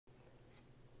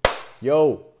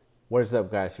Yo, what is up,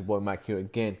 guys? Your boy Mike here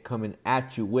again, coming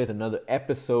at you with another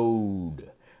episode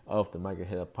of the Mike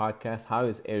Hill podcast. How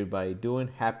is everybody doing?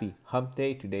 Happy Hump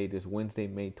Day. Today is Wednesday,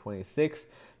 May 26th,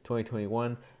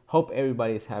 2021. Hope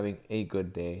everybody is having a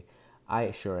good day. I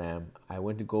sure am. I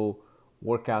went to go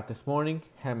work out this morning,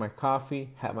 had my coffee,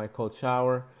 had my cold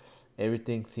shower.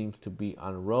 Everything seems to be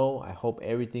on a roll. I hope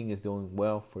everything is doing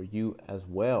well for you as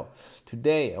well.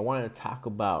 Today, I wanted to talk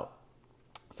about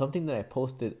something that I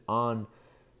posted on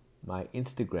my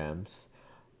Instagrams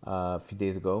a few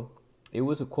days ago. It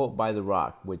was a quote by The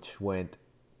Rock, which went,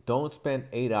 "Don't spend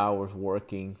 8 hours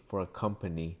working for a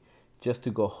company just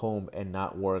to go home and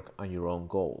not work on your own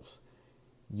goals.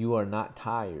 You are not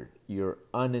tired, you're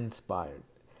uninspired."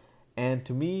 And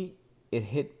to me, it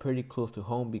hit pretty close to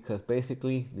home because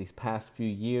basically, these past few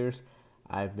years,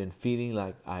 I've been feeling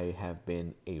like I have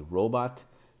been a robot,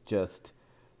 just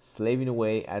slaving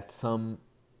away at some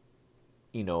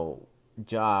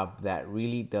job that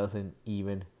really doesn't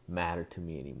even matter to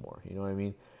me anymore. You know what I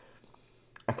mean?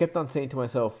 I kept on saying to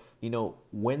myself,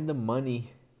 when the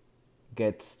money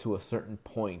gets to a certain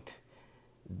point,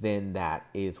 then that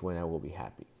is when I will be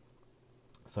happy.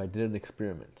 So I did an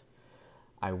experiment.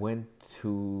 I went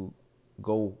to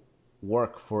go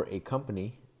work for a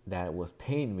company that was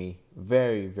paying me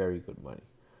very, very good money.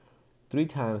 3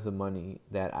 times the money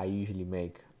that I usually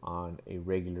make on a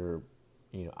regular,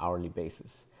 hourly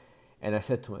basis. And I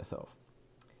said to myself,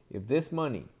 if this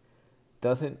money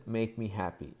doesn't make me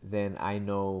happy, then I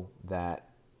know that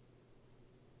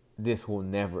this will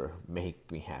never make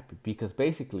me happy. Because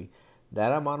basically,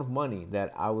 that amount of money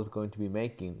that I was going to be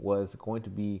making was going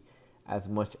to be as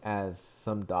much as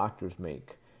some doctors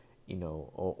make,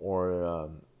 or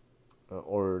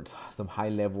some high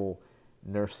level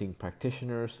nursing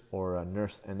practitioners or a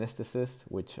nurse anesthetist,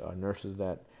 which are nurses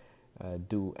that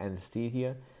do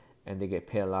anesthesia, and they get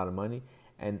paid a lot of money.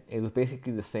 And it was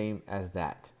basically the same as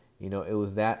that. It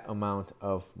was that amount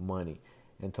of money.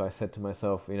 And so I said to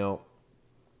myself,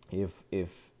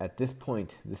 if at this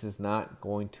point this is not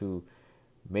going to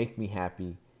make me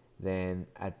happy, then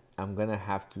I'm gonna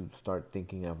have to start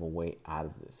thinking of a way out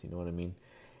of this. You know what I mean?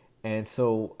 And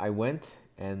so I went,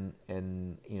 and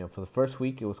for the first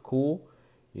week it was cool.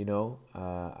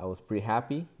 I was pretty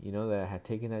happy, that I had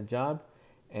taken that job.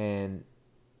 And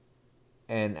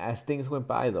as things went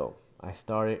by, though, I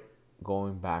started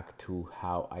going back to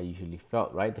how I usually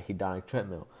felt, right? The hedonic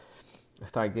treadmill. I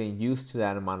started getting used to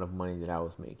that amount of money that I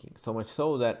was making. So much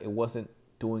so that it wasn't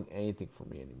doing anything for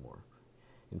me anymore.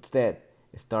 Instead,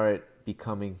 it started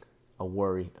becoming a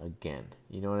worry again.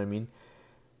 You know what I mean?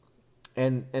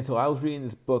 And so I was reading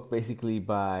this book basically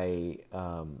by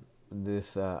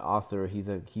this author. He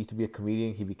used to be a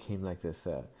comedian. He became like this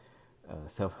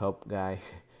self-help guy.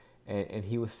 And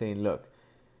he was saying, look,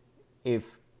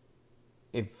 if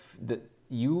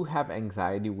you have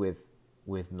anxiety with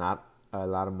not a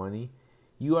lot of money,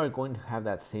 you are going to have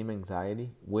that same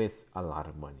anxiety with a lot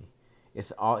of money.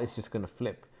 It's just going to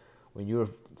flip.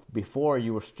 Before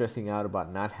you were stressing out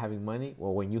about not having money,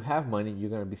 well, when you have money, you're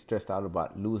going to be stressed out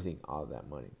about losing all that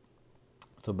money.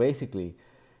 So basically,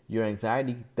 your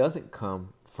anxiety doesn't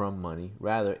come from money,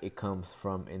 rather it comes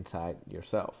from inside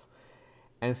yourself.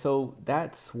 And so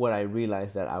that's what I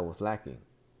realized that I was lacking,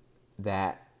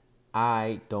 that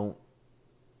I don't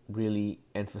really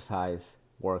emphasize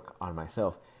work on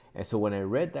myself. And so when I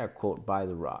read that quote by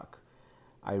The Rock,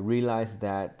 I realized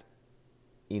that,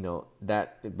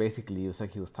 that basically it was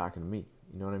like he was talking to me.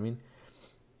 You know what I mean?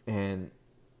 And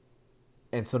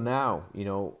so now,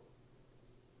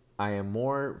 I am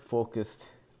more focused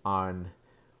on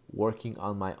working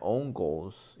on my own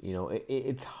goals.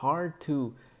 It's hard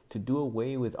to do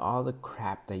away with all the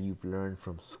crap that you've learned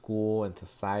from school and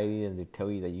society, and they tell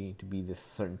you that you need to be this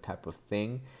certain type of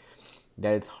thing,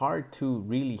 that it's hard to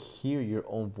really hear your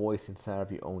own voice inside of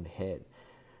your own head.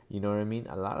 You know what I mean?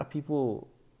 A lot of people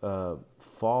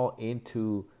fall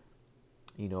into,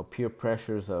 peer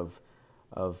pressures of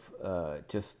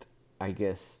just, I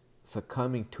guess,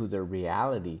 succumbing to their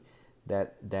reality,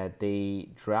 that they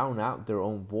drown out their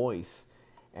own voice,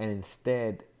 and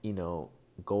instead,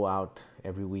 go out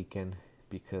every weekend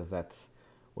because that's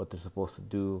what they're supposed to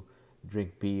do,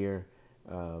 drink beer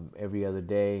every other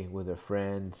day with their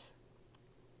friends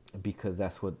because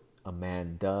that's what a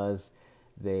man does.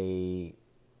 They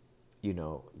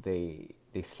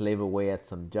slave away at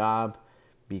some job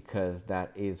because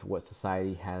that is what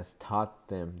society has taught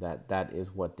them, that is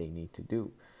what they need to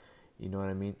do. You know what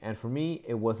I mean? And for me,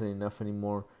 it wasn't enough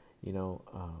anymore.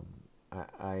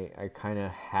 I kind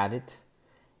of had it,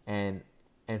 and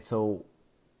so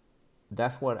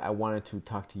that's what I wanted to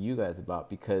talk to you guys about,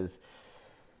 because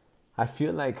I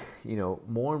feel like,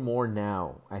 more and more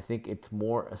now, I think it's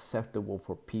more acceptable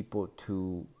for people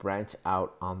to branch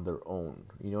out on their own.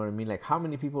 You know what I mean? Like, how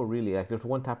many people really, like, there's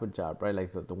one type of job, right?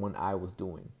 Like the one I was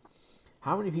doing.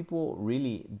 How many people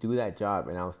really do that job?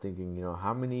 And I was thinking,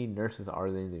 how many nurses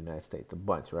are there in the United States? A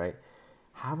bunch, right?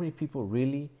 How many people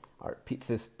really are,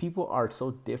 since people are so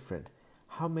different,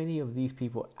 how many of these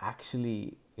people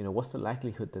actually, what's the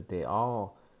likelihood that they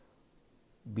all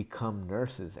become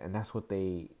nurses, and that's what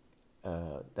they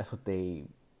that's what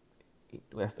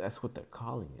their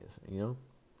calling is.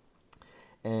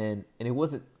 And it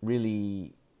wasn't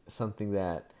really something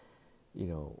that,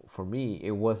 for me,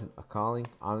 it wasn't a calling,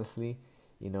 honestly.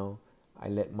 you know I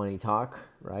let money talk,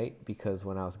 right? Because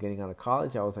when I was getting out of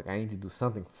college, I was like, I need to do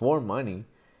something for money.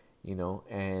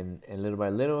 And little by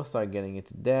little I started getting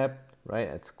into debt, right,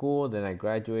 at school. Then I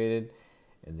graduated,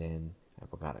 and then I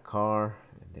got a car,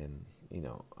 and then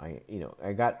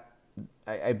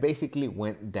I basically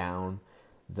went down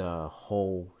the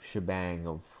whole shebang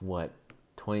of what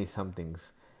 20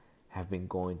 somethings have been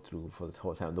going through for this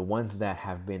whole time. The ones that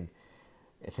have been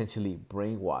essentially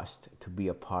brainwashed to be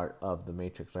a part of the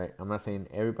matrix, right? I'm not saying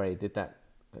everybody did that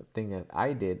thing that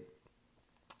I did.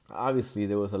 Obviously,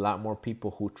 there was a lot more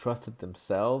people who trusted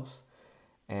themselves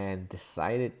and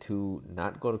decided to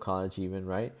not go to college even,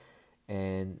 right?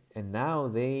 And now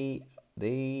they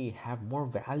have more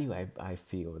value, I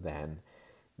feel, than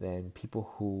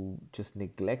people who just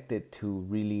neglected to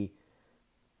really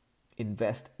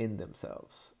invest in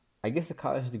themselves. I guess a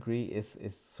college degree is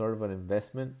sort of an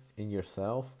investment in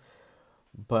yourself,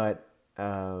 but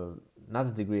not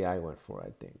the degree I went for,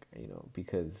 I think,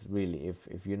 because really,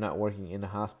 if you're not working in a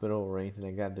hospital or anything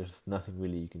like that, there's nothing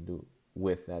really you can do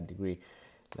with that degree.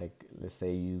 Like, let's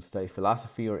say you study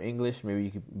philosophy or English, maybe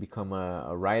you could become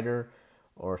a writer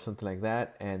or something like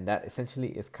that, and that essentially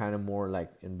is kind of more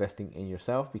like investing in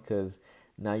yourself, because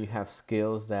now you have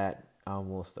skills that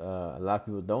almost a lot of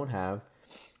people don't have,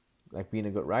 like being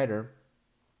a good writer,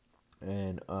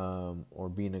 and or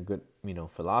being a good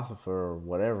philosopher or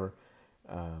whatever,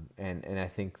 and I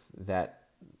think that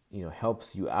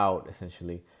helps you out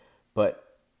essentially. But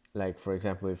like, for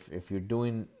example, if you're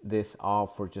doing this all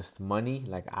for just money,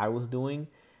 like I was doing,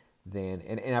 then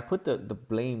and I put the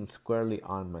blame squarely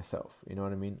on myself. You know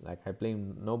what I mean? Like, I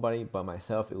blame nobody but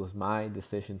myself. It was my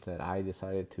decisions that I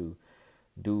decided to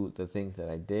do the things that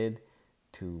I did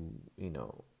to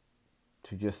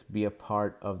to just be a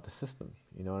part of the system.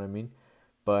 You know what I mean?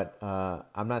 But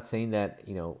I'm not saying that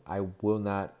I will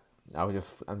not. I'm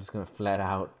just gonna flat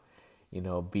out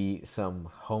be some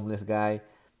homeless guy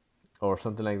or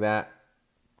something like that.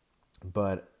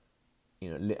 But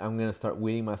I'm gonna start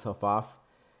weeding myself off.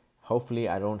 Hopefully,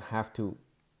 I don't have to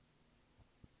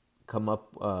come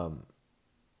up.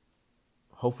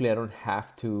 Hopefully, I don't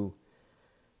have to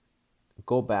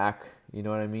go back. You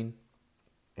know what I mean?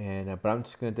 And but I'm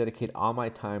just gonna dedicate all my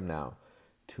time now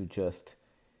to just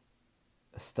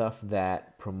stuff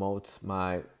that promotes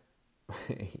my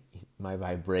my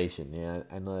vibration. Yeah,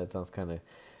 I know that sounds kind of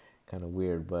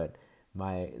weird, but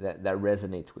that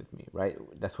resonates with me, right?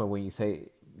 That's why when you say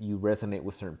you resonate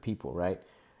with certain people, right,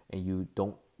 and you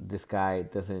don't, this guy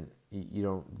doesn't, you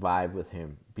don't vibe with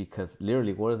him, because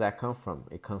literally, where does that come from?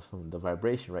 It comes from the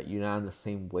vibration, right? You're not on the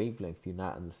same wavelength. You're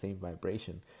not on the same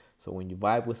vibration. So when you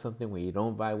vibe with something, when you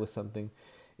don't vibe with something,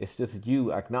 it's just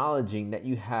you acknowledging that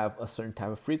you have a certain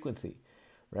type of frequency,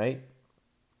 right?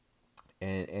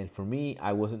 And for me,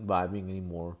 I wasn't vibing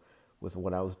anymore with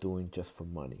what I was doing just for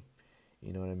money.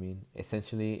 You know what I mean?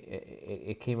 Essentially,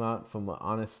 it came out from an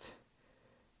honest,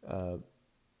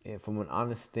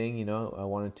 thing. I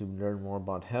wanted to learn more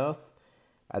about health.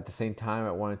 At the same time,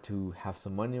 I wanted to have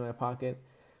some money in my pocket.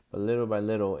 But little by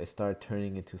little, it started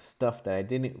turning into stuff that I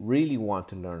didn't really want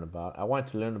to learn about. I wanted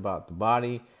to learn about the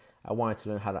body. I wanted to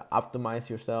learn how to optimize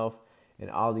yourself and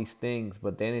all these things.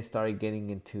 But then it started getting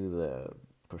into the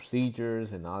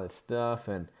procedures and all this stuff.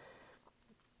 And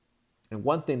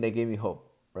one thing that gave me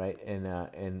hope, right? And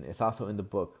it's also in the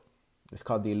book. It's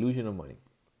called The Illusion of Money.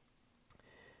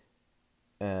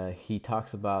 He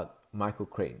talks about Michael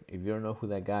Crichton. If you don't know who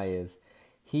that guy is,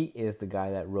 he is the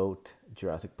guy that wrote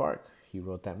Jurassic Park. He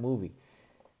wrote that movie.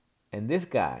 And this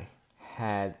guy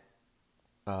had,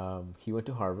 he went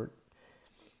to Harvard.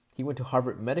 He went to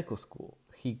Harvard Medical School.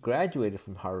 He graduated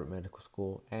from Harvard Medical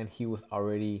School, and he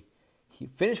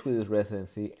finished with his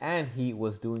residency, and he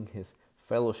was doing his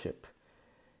fellowship.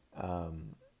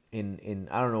 In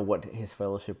I don't know what his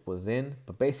fellowship was in,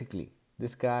 but basically,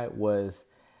 this guy was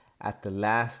at the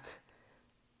last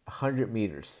 100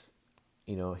 meters.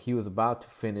 He was about to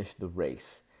finish the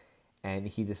race, and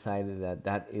he decided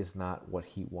that is not what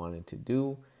he wanted to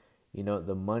do.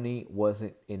 the money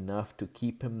wasn't enough to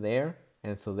keep him there,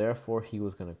 and so therefore he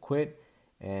was going to quit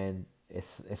and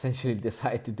essentially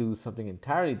decide to do something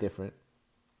entirely different,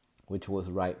 which was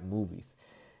write movies.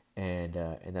 And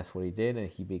that's what he did. And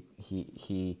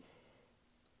he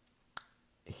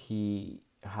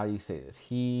how do you say this?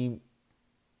 He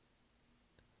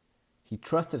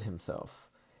trusted himself,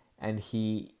 and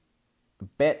he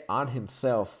bet on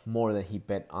himself more than he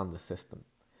bet on the system.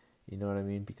 You know what I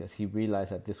mean? Because he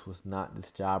realized that this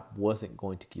job wasn't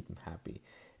going to keep him happy,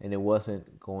 and it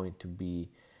wasn't going to be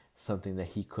something that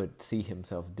he could see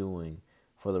himself doing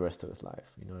for the rest of his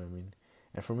life. You know what I mean?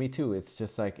 And for me too, it's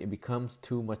just like it becomes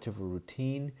too much of a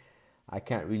routine. I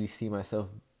can't really see myself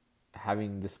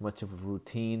having this much of a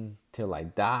routine till I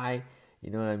die. You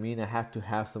know what I mean? I have to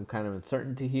have some kind of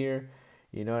uncertainty here.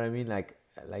 You know what I mean? Like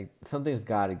something's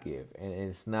got to give, and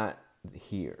it's not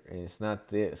here, and it's not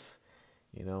this.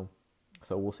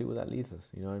 So we'll see where that leads us.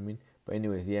 You know what I mean? But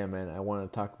anyways, yeah, man, I want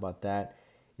to talk about that.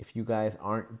 If you guys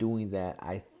aren't doing that,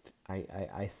 I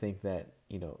think that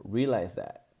realize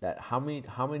that how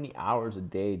many hours a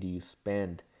day do you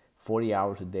spend? 40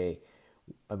 hours a day.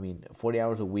 40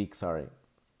 hours a week. Sorry,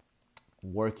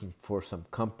 working for some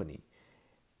company.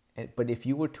 But if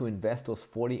you were to invest those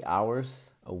 40 hours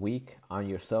a week on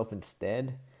yourself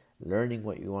instead, learning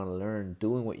what you want to learn,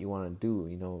 doing what you want to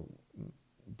do,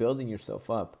 building yourself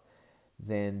up,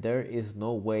 then there is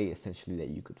no way essentially that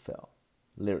you could fail.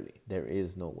 Literally, there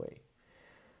is no way.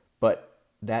 But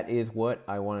that is what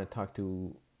I want to talk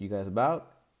to you guys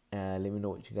about. Let me know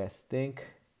what you guys think.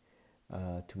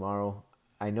 Tomorrow,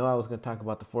 I know I was going to talk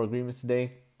about the 4 agreements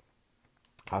today.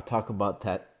 I'll talk about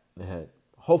that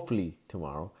hopefully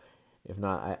tomorrow. If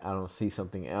not, I don't see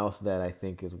something else that I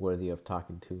think is worthy of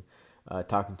talking to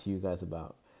you guys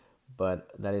about.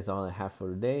 But that is all I have for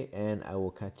today, and I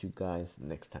will catch you guys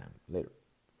next time. Later.